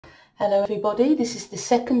Hello everybody, this is the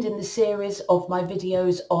second in the series of my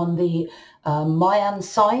videos on the Mayan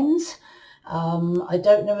signs. I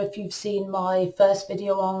don't know if you've seen my first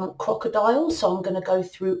video on crocodiles, so I'm going to go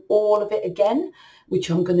through all of it again, which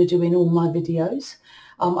I'm going to do in all my videos.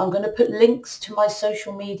 I'm going to put links to my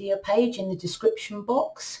social media page in the description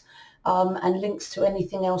box. And links to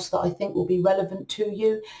anything else that I think will be relevant to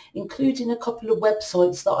you, including a couple of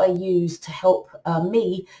websites that I use to help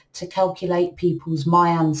me to calculate people's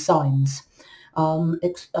Mayan signs. The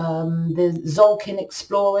Zolkin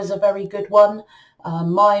Explorer is a very good one.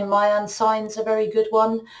 My Mayan signs are a very good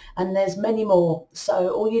one, and there's many more. So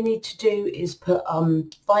all you need to do is put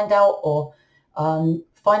find out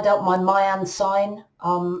my Mayan sign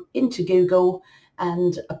into Google,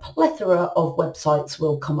 and a plethora of websites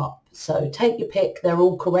will come up. So take your pick, they're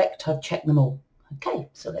all correct, I've checked them all. Okay,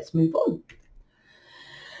 so let's move on.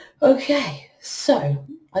 Okay, so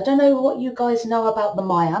I don't know what you guys know about the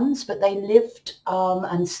Mayans, but they lived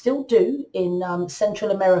and still do in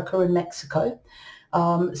Central America and Mexico.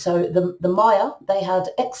 So the Maya, they had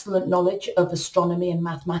excellent knowledge of astronomy and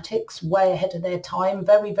mathematics, way ahead of their time,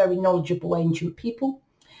 very, very knowledgeable ancient people.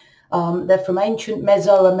 They're from ancient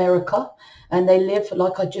Mesoamerica, and they live,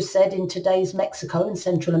 like I just said, in today's Mexico and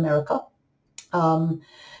Central America.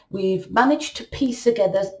 We've managed to piece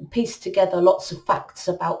together lots of facts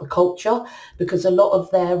about the culture, because a lot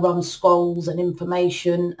of their scrolls and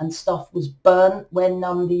information and stuff was burnt when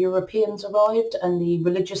the Europeans arrived, and the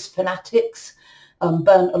religious fanatics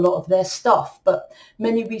burnt a lot of their stuff. But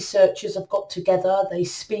many researchers have got together. They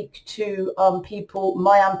speak to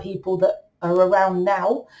Mayan people that are around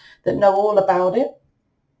now that know all about it,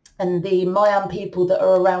 and the Mayan people that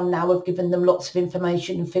are around now have given them lots of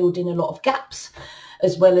information and filled in a lot of gaps,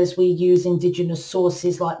 as well as we use indigenous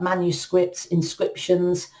sources like manuscripts,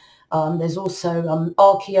 inscriptions. There's also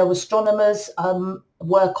archaeoastronomers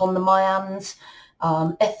work on the Mayans,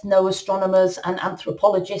 ethnoastronomers and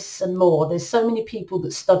anthropologists and more. There's so many people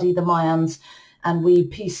that study the Mayans, and we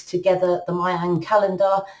piece together the Mayan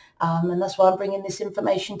calendar, and that's why I'm bringing this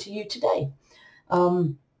information to you today.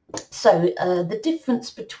 The difference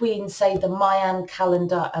between, say, the Mayan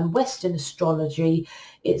calendar and Western astrology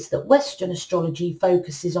is that Western astrology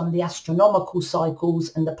focuses on the astronomical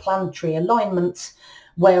cycles and the planetary alignments,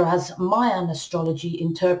 whereas Mayan astrology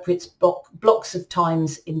interprets blocks of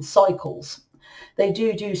times in cycles. They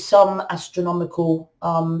do some astronomical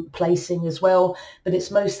placing as well, but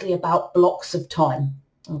it's mostly about blocks of time.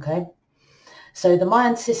 Okay. So the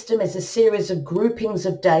Mayan system is a series of groupings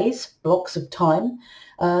of days, blocks of time.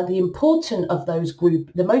 The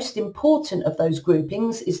most important of those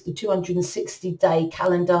groupings is the 260-day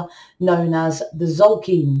calendar known as the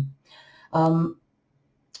Zolkin,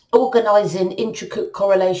 organising intricate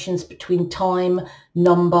correlations between time,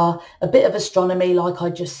 number, a bit of astronomy, like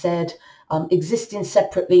I just said, existing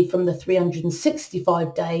separately from the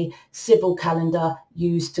 365-day civil calendar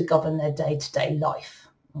used to govern their day-to-day life.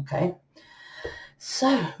 Okay.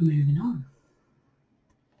 So, moving on.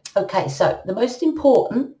 Okay, so the most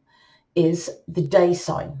important is the day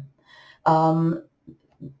sign. The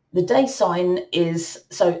day sign is,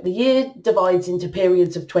 so the year divides into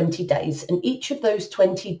periods of 20 days, and each of those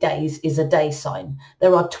 20 days is a day sign.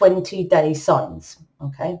 There are 20 day signs,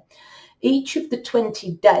 okay? Each of the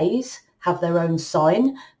 20 days have their own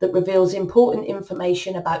sign that reveals important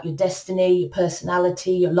information about your destiny, your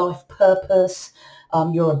personality, your life purpose,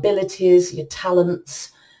 your abilities, your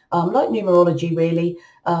talents, like numerology really.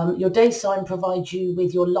 Your day sign provides you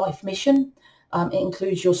with your life mission. It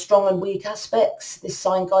includes your strong and weak aspects. This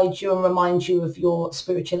sign guides you and reminds you of your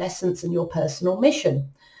spiritual essence and your personal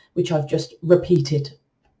mission, which I've just repeated.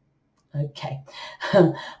 Okay.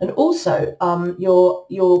 And also,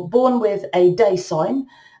 you're born with a day sign,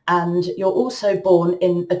 and you're also born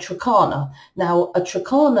in a Trikana. Now, a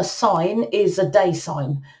Trikana sign is a day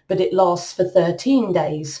sign, but it lasts for 13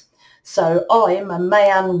 days. So I'm a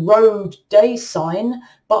Mayan road day sign,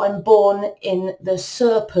 but I'm born in the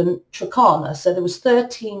serpent Trikana. So there was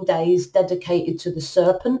 13 days dedicated to the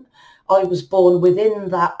serpent. I was born within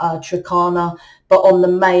that Trikana, but on the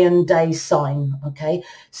Mayan day sign. Okay,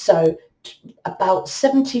 so about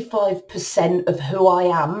 75% of who I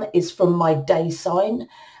am is from my day sign,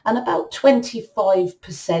 and about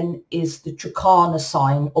 25% is the Trikana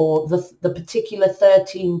sign, or the particular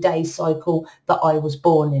 13-day cycle that I was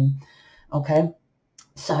born in. Okay,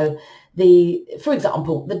 so for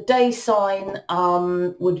example, the day sign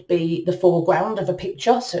would be the foreground of a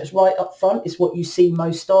picture, so it's right up front, is what you see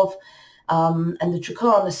most of, and the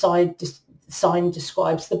Trikana sign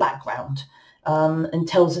describes the background. and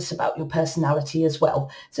tells us about your personality as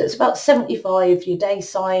well. So it's about 75 your day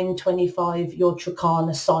sign, 25 your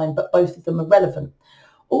Trikana sign, but both of them are relevant.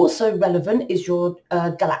 Also relevant is your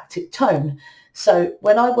galactic tone. So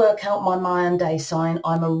when I work out my Mayan day sign,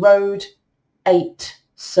 I'm a road 8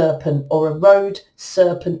 serpent, or a road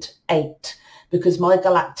serpent 8, because my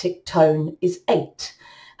galactic tone is 8.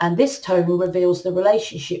 And this tone reveals the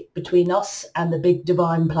relationship between us and the big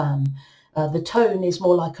divine plan. The tone is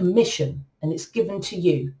more like a mission, and it's given to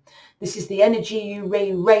you. This is the energy you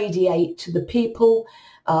radiate to the people,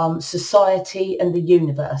 society, and the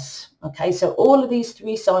universe. Okay, so all of these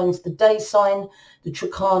 3 signs, the day sign, the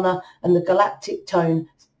Trikana, and the galactic tone,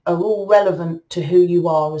 are all relevant to who you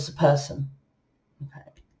are as a person.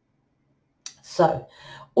 Okay. So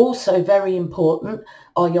also very important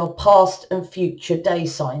are your past and future day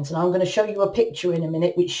signs. And I'm going to show you a picture in a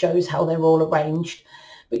minute which shows how they're all arranged.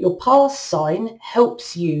 But your past sign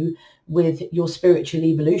helps you with your spiritual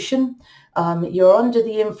evolution. You're under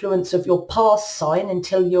the influence of your past sign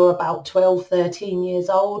until you're about 12, 13 years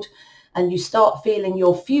old. And you start feeling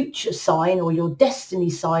your future sign or your destiny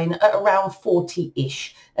sign at around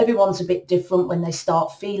 40-ish. Everyone's a bit different when they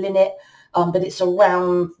start feeling it. But it's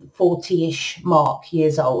around 40-ish mark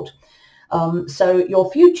years old. So your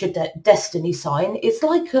future destiny sign is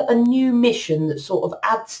like a new mission that sort of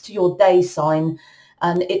adds to your day sign,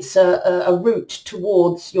 and it's a route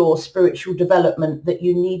towards your spiritual development that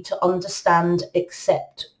you need to understand,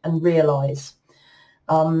 accept and realize.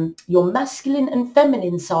 Your masculine and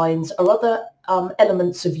feminine signs are other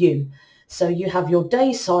elements of you. So you have your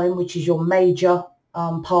day sign, which is your major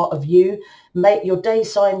part of you, your day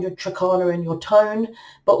sign, your Trikana and your tone,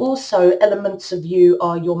 but also elements of you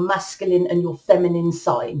are your masculine and your feminine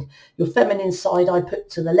side. Your feminine side I put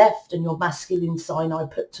to the left and your masculine sign I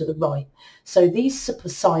put to the right. So these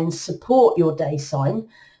signs support your day sign.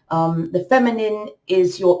 The feminine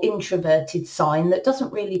is your introverted sign that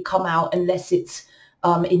doesn't really come out unless it's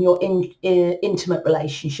in your intimate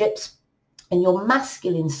relationships. And your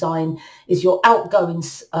masculine sign is your outgoing,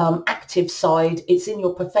 active side. It's in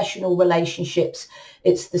your professional relationships.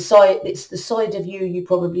 It's the side of you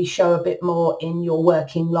probably show a bit more in your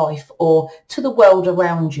working life or to the world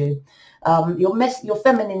around you. Your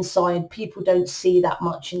feminine side, people don't see that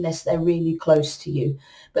much unless they're really close to you.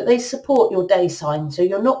 But they support your day sign. So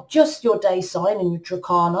you're not just your day sign and your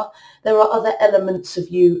Trikana. There are other elements of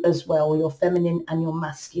you as well, your feminine and your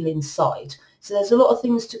masculine side. So there's a lot of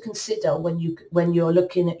things to consider when you're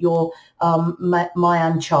looking at your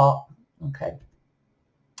Mayan chart. Okay.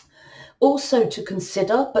 Also to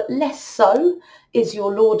consider, but less so, is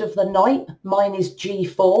your Lord of the Night. Mine is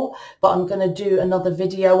G4, but I'm going to do another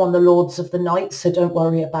video on the Lords of the Night, so don't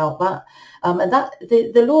worry about that. And that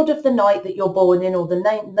the Lord of the Night that you're born in, or the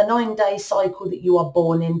 9-day cycle that you are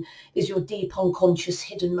born in, is your deep unconscious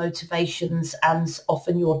hidden motivations and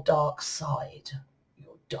often your dark side.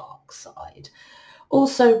 Dark side.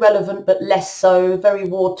 Also relevant but less so, very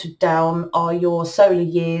watered down, are your solar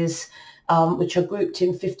years, which are grouped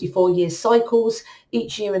in 54-year cycles.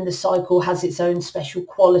 Each year in the cycle has its own special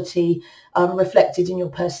quality reflected in your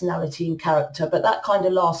personality and character, but that kind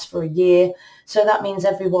of lasts for a year. So that means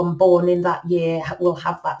everyone born in that year will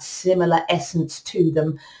have that similar essence to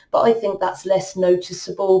them. But I think that's less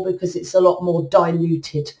noticeable because it's a lot more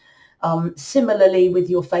diluted. Similarly with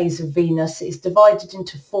your phase of Venus, it's divided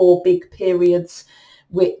into 4 big periods,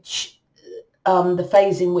 which the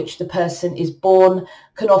phase in which the person is born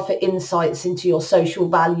can offer insights into your social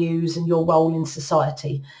values and your role in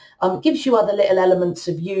society. It gives you other little elements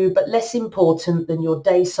of you, but less important than your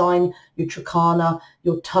day sign, your Trikana,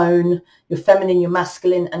 your tone, your feminine, your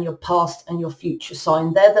masculine, and your past and your future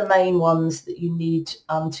sign. They're the main ones that you need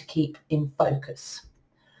to keep in focus.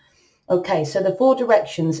 Okay, so the 4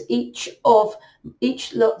 directions, each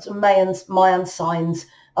lot of Mayan signs,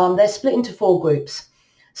 they're split into 4 groups.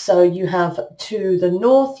 So you have to the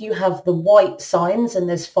north, you have the white signs, and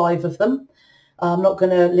there's 5 of them. I'm not going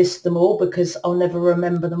to list them all because I'll never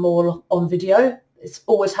remember them all on video. It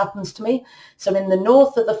always happens to me. So in the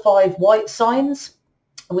north are the 5 white signs,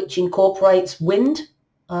 which incorporates wind,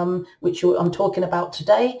 which I'm talking about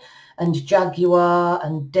today, and jaguar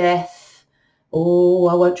and death. Oh,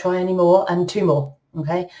 I won't try any more. And 2 more.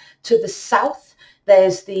 Okay. To the south,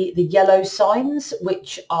 there's the yellow signs,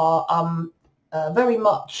 which are very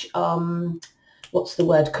much, what's the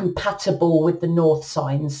word, compatible with the north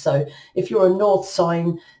signs. So if you're a north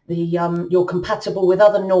sign, you're compatible with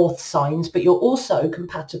other north signs, but you're also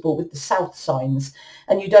compatible with the south signs.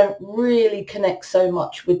 And you don't really connect so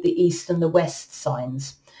much with the east and the west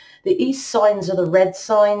signs. The east signs are the red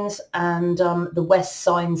signs, and the west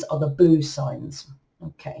signs are the blue signs.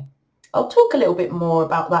 Okay. I'll talk a little bit more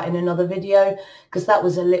about that in another video because that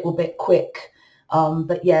was a little bit quick.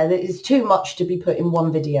 But yeah, it's too much to be put in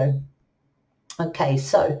one video. Okay,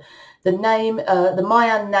 so the name, the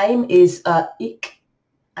Mayan name is Ik,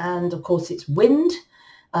 and of course it's wind.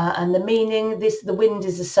 And the meaning, the wind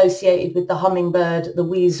is associated with the hummingbird, the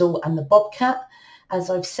weasel and the bobcat. As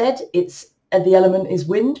I've said, the element is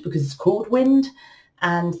wind because it's called wind,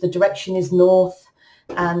 and the direction is north,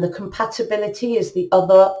 and the compatibility is the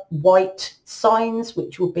other white signs,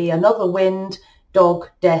 which will be another wind, dog,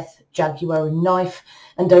 death, jaguar and knife.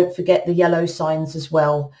 And don't forget the yellow signs as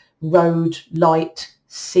well: road, light,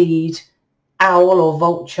 seed, owl or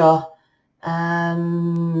vulture,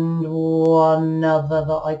 and one other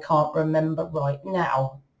that I can't remember right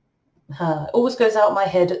now. It always goes out of my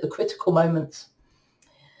head at the critical moments.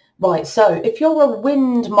 Right, so if you're a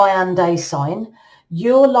wind Mayan day sign,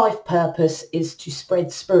 your life purpose is to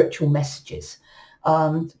spread spiritual messages,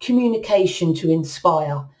 communication to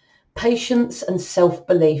inspire, patience and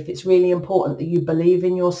self-belief. It's really important that you believe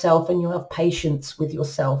in yourself and you have patience with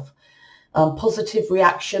yourself. Positive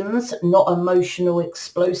reactions, not emotional,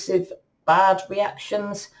 explosive, bad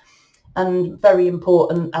reactions. And very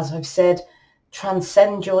important, as I've said,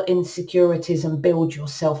 transcend your insecurities and build your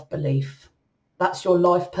self-belief. That's your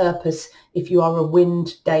life purpose if you are a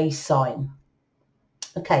wind day sign.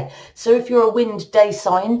 Okay, so if you're a wind day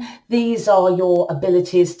sign, these are your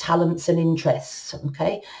abilities, talents and interests.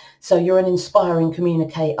 Okay, so you're an inspiring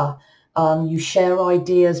communicator. You share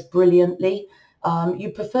ideas brilliantly.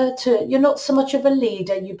 You're not so much of a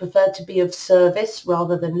leader. You prefer to be of service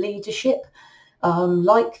rather than leadership.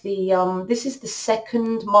 This is the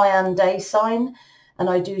second Mayan day sign, and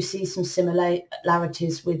I do see some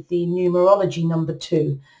similarities with the numerology number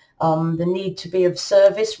 2. The need to be of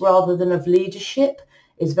service rather than of leadership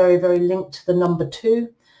is very, very linked to the number 2.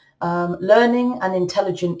 Learning and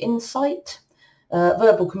intelligent insight.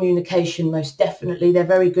 Verbal communication, most definitely. They're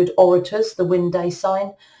very good orators, the wind day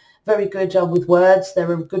sign. Very good with words.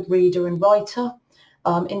 They're a good reader and writer.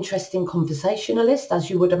 Interesting conversationalist, as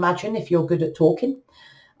you would imagine if you're good at talking.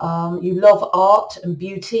 You love art and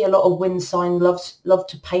beauty. A lot of wind sign love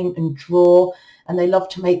to paint and draw, and they love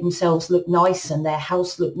to make themselves look nice and their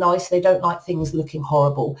house look nice. They don't like things looking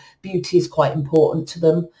horrible. Beauty is quite important to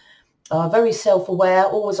them. Very self-aware,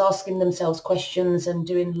 always asking themselves questions and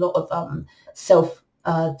doing a lot of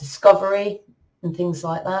self-discovery and things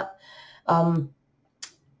like that.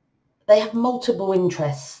 They have multiple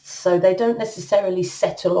interests, so they don't necessarily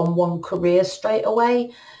settle on one career straight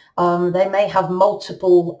away. They may have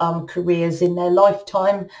multiple careers in their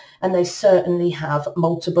lifetime, and they certainly have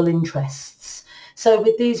multiple interests. So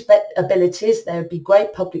with these abilities, they would be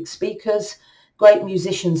great public speakers, great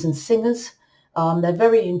musicians and singers. They're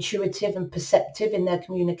very intuitive and perceptive in their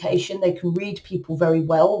communication. They can read people very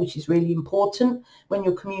well, which is really important when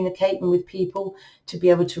you're communicating with people, to be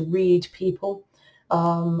able to read people.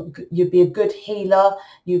 You'd be a good healer.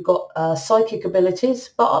 You've got psychic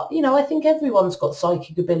abilities, but I think everyone's got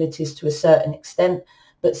psychic abilities to a certain extent,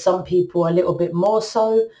 but some people a little bit more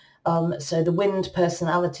so. So the wind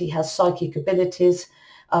personality has psychic abilities.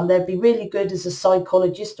 They'd be really good as a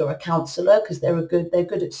psychologist or a counsellor because they're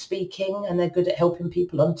good at speaking, and they're good at helping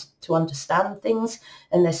people to understand things,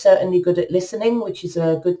 and they're certainly good at listening, which is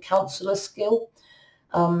a good counsellor skill.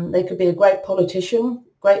 They could be a great politician,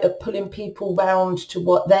 great at pulling people round to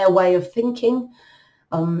what their way of thinking.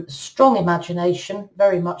 Strong imagination,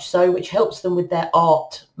 very much so, which helps them with their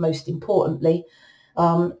art, most importantly.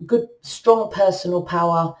 Good, strong personal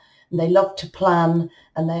power, and they love to plan,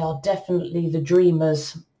 and they are definitely the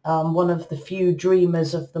dreamers, one of the few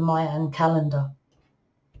dreamers of the Mayan calendar.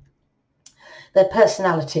 Their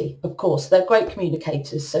personality, of course, they're great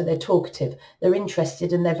communicators, so they're talkative, they're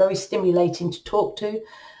interested, and they're very stimulating to talk to.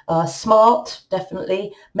 Smart,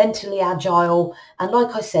 definitely, mentally agile, and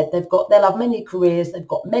like I said, they'll have many careers, they've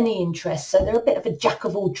got many interests, so they're a bit of a jack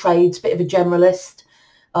of all trades, bit of a generalist,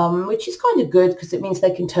 which is kind of good because it means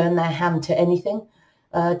they can turn their hand to anything.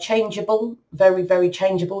 Changeable, very, very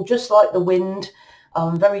changeable, just like the wind.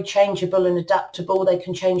 Very changeable and adaptable. They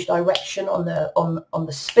can change direction on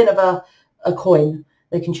the spin of a coin.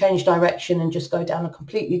 They can change direction and just go down a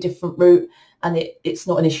completely different route, and it's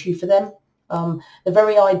not an issue for them. They're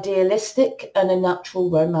very idealistic and a natural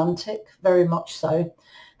romantic, very much so.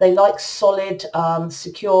 They like solid,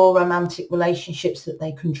 secure romantic relationships that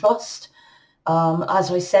they can trust.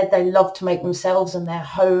 As I said, they love to make themselves and their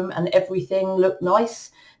home and everything look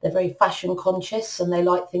nice. They're very fashion conscious, and they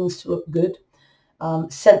like things to look good.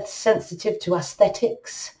 Sensitive to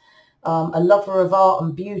aesthetics, a lover of art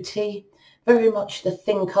and beauty, very much the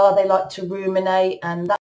thinker. They like to ruminate, and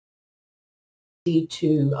that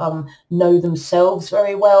to know themselves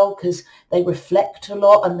very well, because they reflect a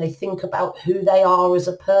lot and they think about who they are as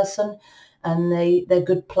a person, and they're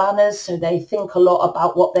good planners, so they think a lot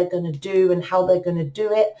about what they're going to do and how they're going to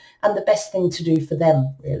do it and the best thing to do for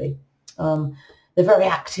them, really. They're very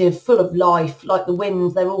active, full of life, like the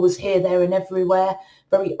wind. They're always here, there and everywhere,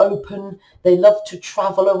 very open. They love to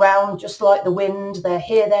travel around just like the wind. They're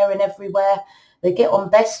here, there and everywhere. They get on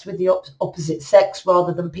best with the opposite sex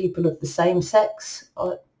rather than people of the same sex,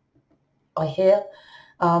 I hear.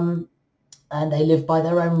 And they live by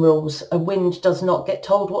their own rules. A wind does not get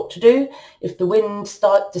told what to do. If the wind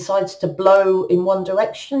decides to blow in one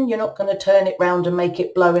direction, you're not going to turn it round and make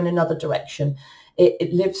it blow in another direction.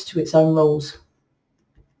 It lives to its own rules.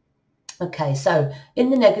 Okay, so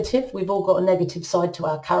in the negative, we've all got a negative side to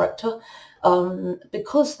our character.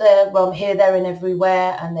 Because they're here, there and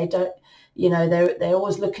everywhere, and they don't, they're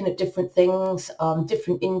always looking at different things,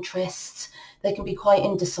 different interests. They can be quite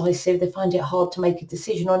indecisive. They find it hard to make a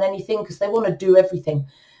decision on anything because they want to do everything.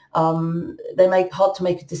 They make it hard to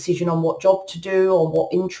make a decision on what job to do or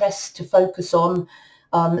what interests to focus on.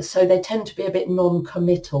 So they tend to be a bit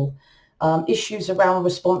non-committal. Issues around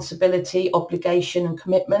responsibility, obligation and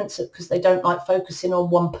commitments, because they don't like focusing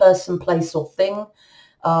on one person, place or thing.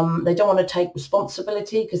 They don't want to take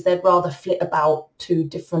responsibility because they'd rather flit about to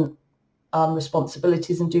different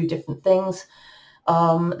responsibilities and do different things.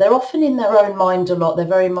 They're often in their own mind a lot. They're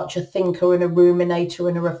very much a thinker and a ruminator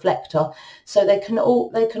and a reflector. So they can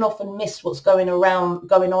often miss what's going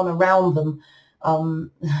on around them.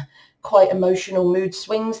 Quite emotional mood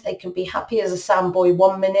swings. They can be happy as a sandboy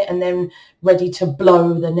one minute and then ready to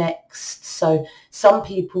blow the next. So some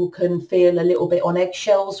people can feel a little bit on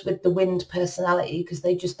eggshells with the wind personality because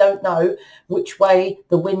they just don't know which way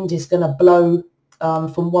the wind is going to blow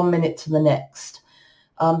from one minute to the next.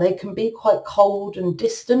 They can be quite cold and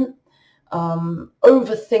distant,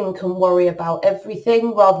 overthink and worry about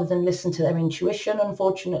everything rather than listen to their intuition,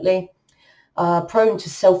 unfortunately. Prone to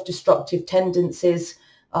self-destructive tendencies.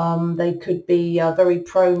 They could be very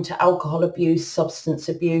prone to alcohol abuse, substance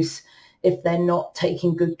abuse, if they're not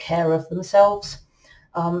taking good care of themselves.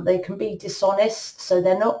 They can be dishonest, so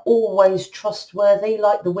they're not always trustworthy.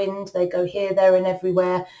 Like the wind, they go here, there and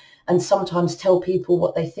everywhere and sometimes tell people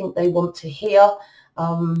what they think they want to hear.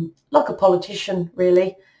 Like a politician,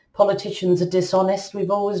 really. Politicians are dishonest.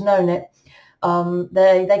 We've always known it.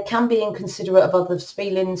 They can be inconsiderate of others'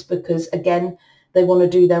 feelings because, again, they want to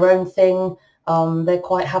do their own thing. They're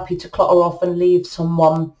quite happy to clutter off and leave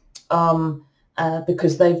someone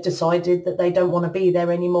because they've decided that they don't want to be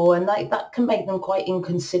there anymore, and that can make them quite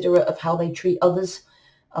inconsiderate of how they treat others.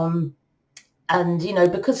 And,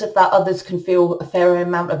 because of that, others can feel a fair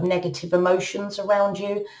amount of negative emotions around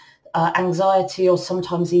you, anxiety or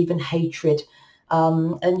sometimes even hatred.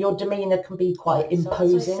 And your demeanour can be quite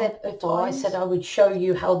imposing. I said I would show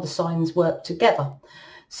you how the signs work together.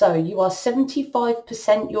 So you are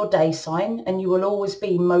 75% your day sign, and you will always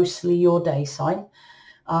be mostly your day sign.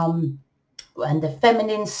 And the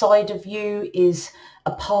feminine side of you is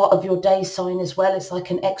a part of your day sign as well. It's like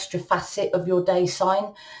an extra facet of your day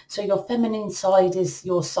sign. So your feminine side is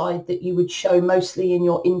your side that you would show mostly in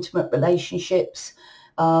your intimate relationships.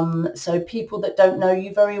 So people that don't know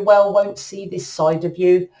you very well won't see this side of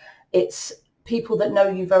you. It's people that know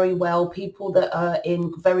you very well, people that are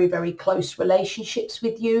in very, very close relationships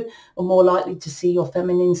with you are more likely to see your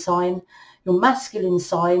feminine sign. Your masculine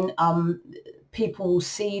sign, people will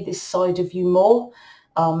see this side of you more.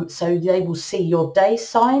 So they will see your day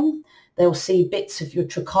sign. They'll see bits of your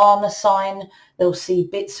Trikana sign. They'll see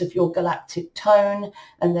bits of your galactic tone,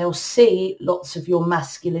 and they'll see lots of your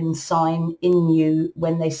masculine sign in you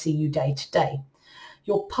when they see you day to day.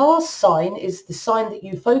 Your past sign is the sign that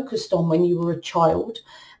you focused on when you were a child,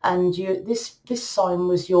 and this sign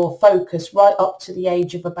was your focus right up to the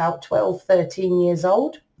age of about 12, 13 years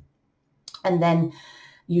old. And then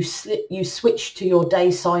you switch to your day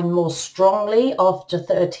sign more strongly after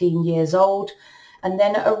 13 years old. And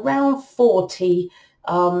then at around 40,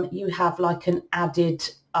 you have like an added,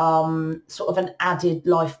 sort of an added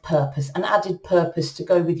life purpose, an added purpose to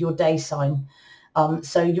go with your day sign.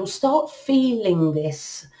 So you'll start feeling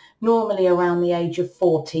this normally around the age of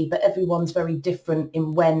 40, but everyone's very different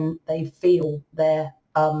in when they feel their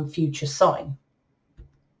future sign.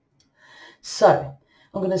 So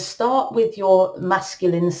I'm going to start with your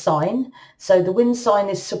masculine sign. So the wind sign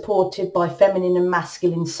is supported by feminine and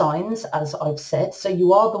masculine signs, as I've said. So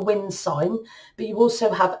you are the wind sign, but you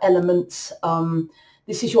also have elements.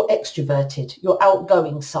 This is your extroverted, your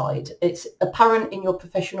outgoing side. It's apparent in your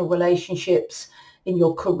professional relationships. in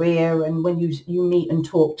your career and when you meet and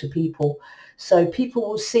talk to people. So people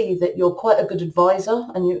will see that you're quite a good advisor,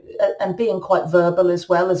 and being quite verbal as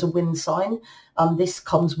well as a wind sign. This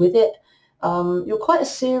comes with it. You're quite a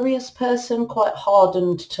serious person, quite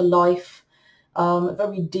hardened to life,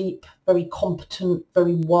 very deep, very competent,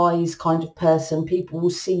 very wise kind of person. People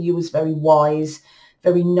will see you as very wise,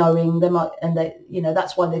 very knowing.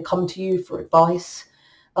 That's why they come to you for advice.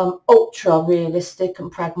 Ultra realistic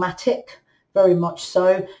and pragmatic, very much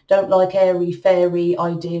so. Don't like airy fairy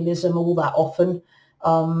idealism all that often,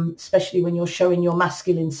 especially when you're showing your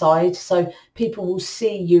masculine side. So people will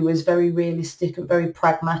see you as very realistic and very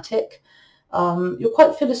pragmatic. You're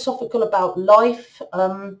quite philosophical about life,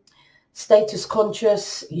 status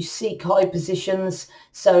conscious. You seek high positions,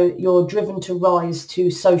 so you're driven to rise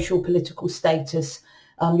to social political status.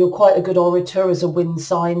 You're quite a good orator as a wind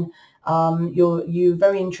sign. You're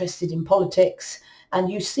very interested in politics, and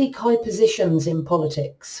you seek high positions in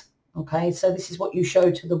politics. Okay, so this is what you show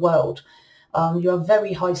to the world. You have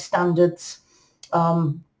very high standards.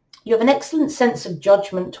 You have an excellent sense of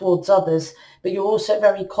judgment towards others, but you're also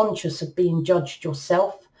very conscious of being judged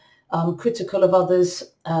yourself. Critical of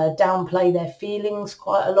others, downplay their feelings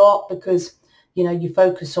quite a lot, because you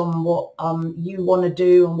focus on what you want to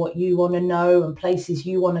do and what you want to know and places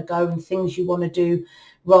you want to go and things you want to do,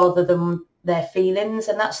 rather than their feelings.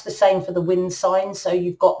 And that's the same for the wind sign. So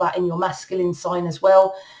you've got that in your masculine sign as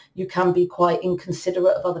well. You can be quite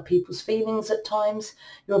inconsiderate of other people's feelings at times.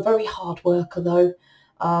 You're a very hard worker though,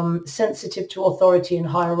 sensitive to authority and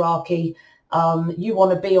hierarchy. You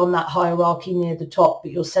want to be on that hierarchy near the top,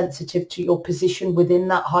 but you're sensitive to your position within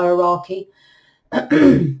that hierarchy.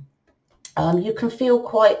 You can feel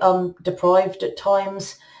quite deprived at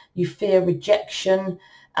times. You fear rejection.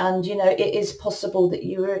 And, it is possible that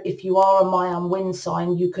if you are a Mayan wind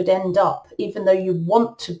sign, you could end up, even though you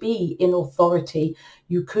want to be in authority,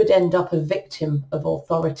 you could end up a victim of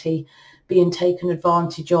authority, being taken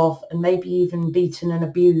advantage of and maybe even beaten and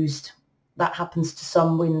abused. That happens to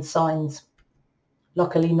some wind signs.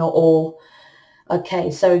 Luckily, not all.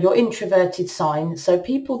 Okay, so your introverted sign. So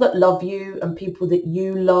people that love you and people that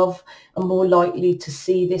you love are more likely to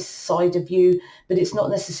see this side of you, but it's not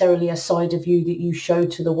necessarily a side of you that you show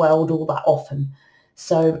to the world all that often.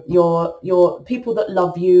 So your people that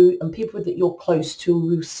love you and people that you're close to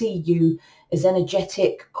will see you as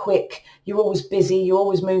energetic, quick. You're always busy. You're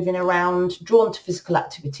always moving around, drawn to physical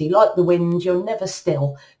activity. Like the wind, you're never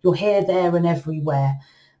still. You're here, there and everywhere.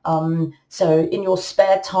 So in your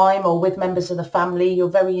spare time or with members of the family, you're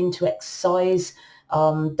very into exercise,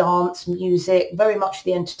 dance, music, very much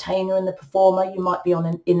the entertainer and the performer. You might be in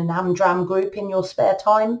an Amdram group in your spare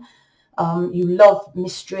time. You love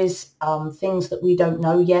mysteries, things that we don't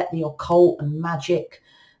know yet, the occult and magic,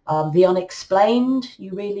 the unexplained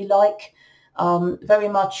you really like. Very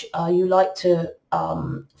much you like to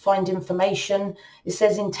find information. It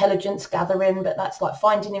says intelligence gathering, but that's like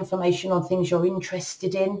finding information on things you're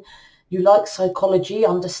interested in. You like psychology,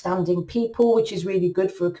 understanding people, which is really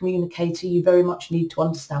good for a communicator. You very much need to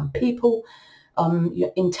understand people.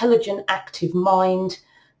 Your intelligent, active mind,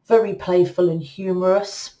 very playful and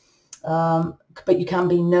humorous, but you can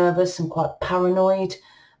be nervous and quite paranoid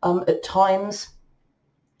at times.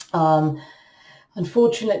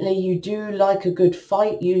 Unfortunately, you do like a good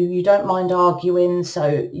fight. You don't mind arguing.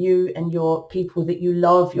 So you and your people that you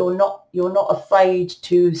love, you're not afraid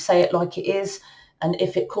to say it like it is. And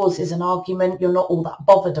if it causes an argument, you're not all that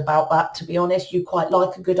bothered about that, to be honest. You quite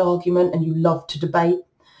like a good argument and you love to debate.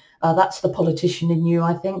 That's the politician in you,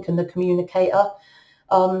 I think, and the communicator.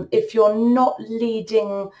 If you're not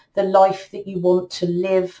leading the life that you want to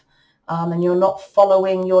live, and you're not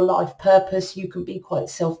following your life purpose, you can be quite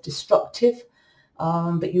self-destructive.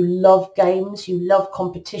 But you love games, you love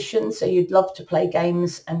competition, so you'd love to play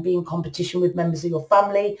games and be in competition with members of your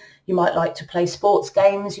family. You might like to play sports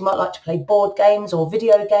games, you might like to play board games or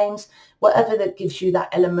video games, whatever that gives you that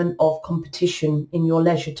element of competition in your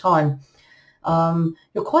leisure time.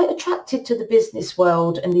 You're quite attracted to the business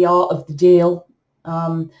world and the art of the deal.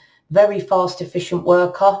 Very fast, efficient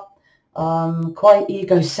worker, quite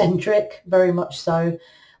egocentric, very much so.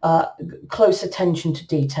 Close attention to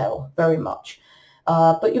detail, very much.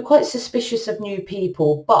 But you're quite suspicious of new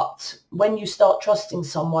people. But when you start trusting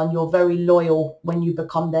someone, you're very loyal when you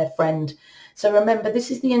become their friend. So remember,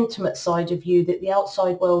 this is the intimate side of you that the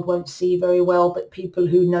outside world won't see very well, but people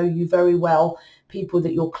who know you very well, people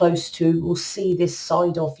that you're close to, will see this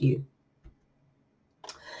side of you.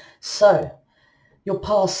 So your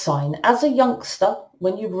past sign. As a youngster,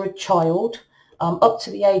 when you were a child, up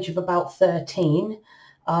to the age of about 13,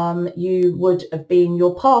 you would have been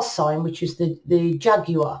your past sign, which is the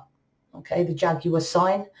jaguar. okay, the Jaguar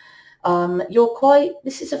sign.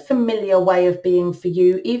 This is a familiar way of being for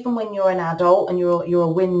you, even when you're an adult and you're a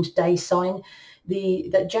wind day sign.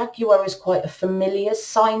 The Jaguar is quite a familiar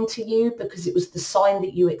sign to you because it was the sign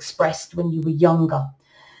that you expressed when you were younger.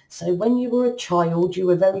 So when you were a child, you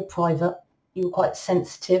were very private, you were quite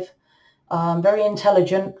sensitive, very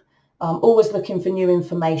intelligent, always looking for new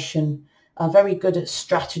information, very good at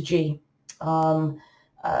strategy,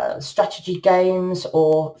 strategy games,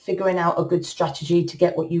 or figuring out a good strategy to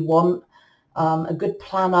get what you want. A good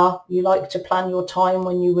planner. You like to plan your time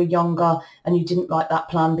when you were younger, and you didn't like that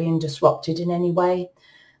plan being disrupted in any way.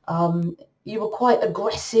 You were quite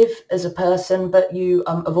aggressive as a person, but you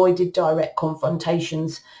avoided direct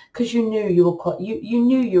confrontations because you knew you were you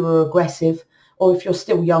knew you were aggressive, or if you're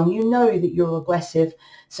still young, you know that you're aggressive,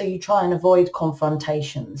 so you try and avoid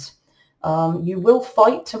confrontations. You will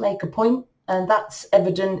fight to make a point, and that's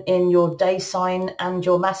evident in your day sign and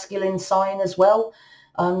your masculine sign as well.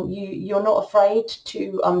 You're not afraid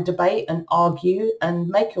to debate and argue and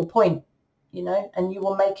make your point, you know, and you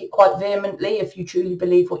will make it quite vehemently if you truly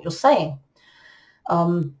believe what you're saying.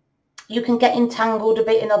 You can get entangled a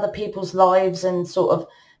bit in other people's lives and sort of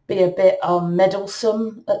be a bit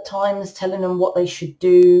meddlesome at times, telling them what they should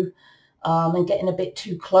do, and getting a bit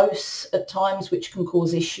too close at times, which can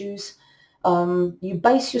cause issues. You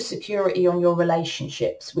base your security on your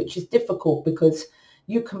relationships, which is difficult because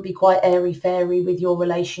you can be quite airy-fairy with your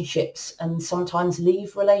relationships and sometimes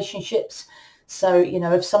leave relationships. So, you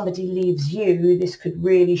know, if somebody leaves you, this could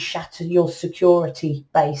really shatter your security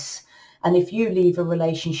base. And if you leave a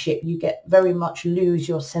relationship, you get very much lose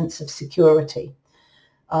your sense of security.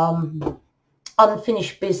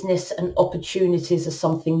 Unfinished business and opportunities are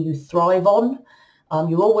something you thrive on.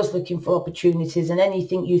 You're always looking for opportunities, and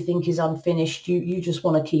anything you think is unfinished, you just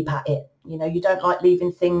want to keep at it. You know, you don't like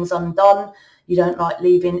leaving things undone. You don't like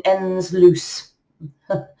leaving ends loose.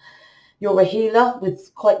 You're a healer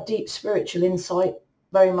with quite deep spiritual insight,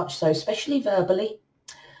 very much so, especially verbally.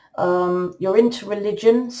 You're into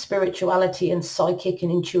religion, spirituality, and psychic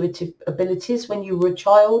and intuitive abilities when you were a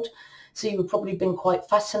child. So you've probably been quite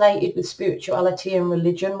fascinated with spirituality and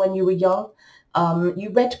religion when you were young.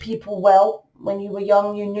 You read people well when you were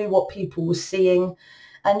young. You knew what people were seeing,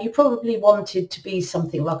 and you probably wanted to be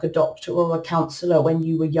something like a doctor or a counsellor when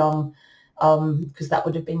you were young, because that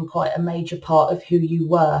would have been quite a major part of who you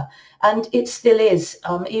were. And it still is.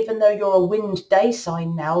 Even though you're a wind day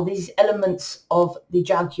sign now, these elements of the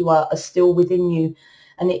Jaguar are still within you,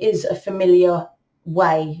 and it is a familiar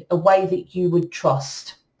way, a way that you would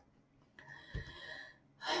trust.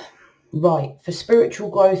 Right, for spiritual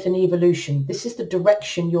growth and evolution, this is the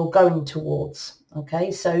direction you're going towards.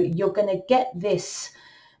 Okay, so you're going to get this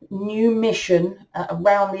new mission at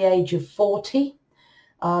around the age of 40.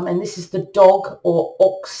 And this is the dog or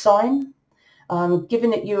ox sign.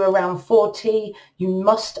 Given that you're around 40, you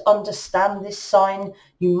must understand this sign,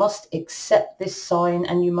 you must accept this sign,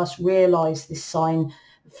 and you must realize this sign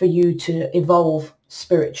for you to evolve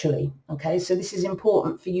spiritually. Okay, so this is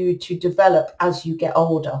important for you to develop as you get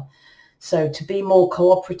older. So to be more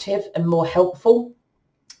cooperative and more helpful,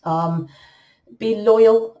 be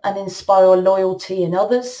loyal and inspire loyalty in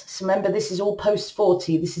others. So remember, this is all post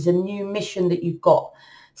 40. This is a new mission that you've got.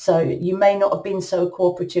 So you may not have been so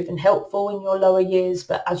cooperative and helpful in your lower years,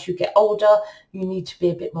 but as you get older, you need to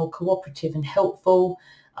be a bit more cooperative and helpful,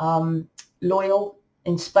 loyal,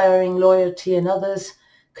 inspiring loyalty in others,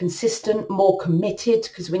 consistent, more committed,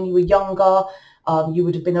 because when you were younger, you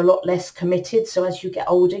would have been a lot less committed. So as you get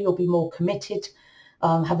older, you'll be more committed,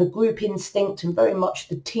 have a group instinct and very much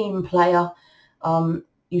the team player.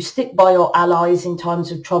 You stick by your allies in times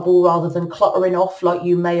of trouble rather than cluttering off like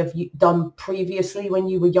you may have done previously when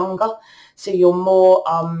you were younger. So you're more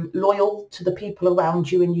loyal to the people around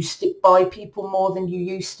you, and you stick by people more than you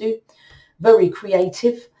used to. Very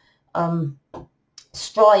creative.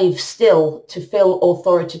 Strive still to fill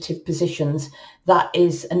authoritative positions. That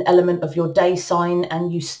is an element of your day sign,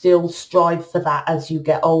 and you still strive for that as you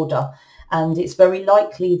get older. And it's very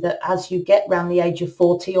likely that as you get around the age of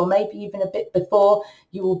 40, or maybe even a bit before,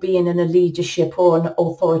 you will be in a leadership or an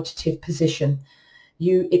authoritative position.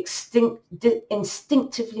 You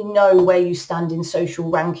instinctively know where you stand in social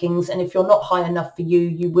rankings, and if you're not high enough for you,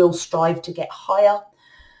 you will strive to get higher.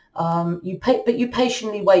 But you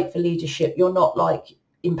patiently wait for leadership. You're not like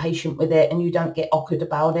impatient with it, and you don't get awkward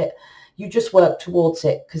about it. You just work towards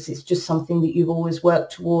it because it's just something that you've always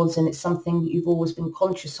worked towards, and it's something that you've always been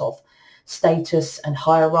conscious of. Status and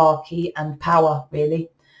hierarchy and power,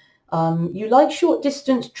 really. You like short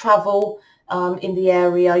distance travel in the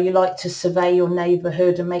area. You like to survey your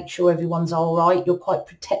neighbourhood and make sure everyone's all right. You're quite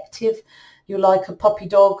protective, You're like a puppy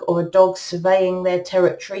dog or a dog surveying their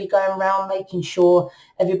territory, going around making sure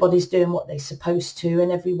everybody's doing what they're supposed to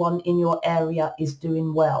and everyone in your area is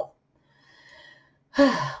doing well.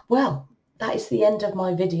 Well, that is the end of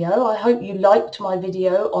my video. I hope you liked my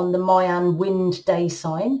video on the Mayan wind day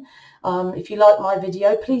sign. If you like my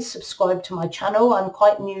video, please subscribe to my channel. I'm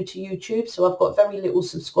quite new to YouTube, so I've got very little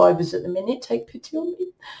subscribers at the minute. Take pity on me.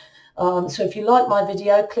 So if you like my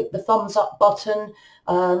video, click the thumbs up button,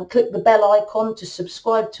 click the bell icon to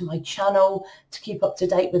subscribe to my channel to keep up to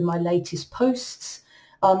date with my latest posts.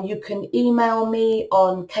 You can email me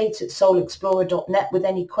on kate@soulexplorer.net with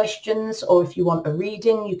any questions, or if you want a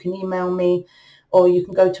reading, you can email me, or you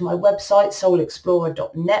can go to my website,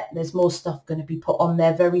 soulexplorer.net. There's more stuff going to be put on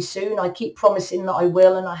there very soon. I keep promising that I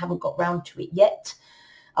will, and I haven't got round to it yet.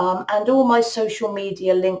 And all my social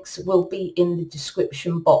media links will be in the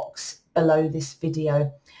description box below this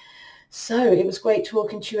video. So it was great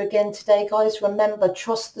talking to you again today, guys. Remember,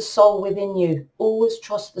 trust the soul within you. Always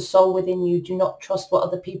trust the soul within you. Do not trust what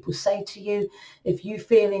other people say to you. If you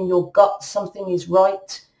feel in your gut something is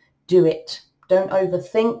right, do it. Don't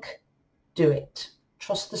overthink. Do it.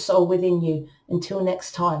 Trust the soul within you. Until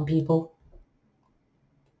next time, people.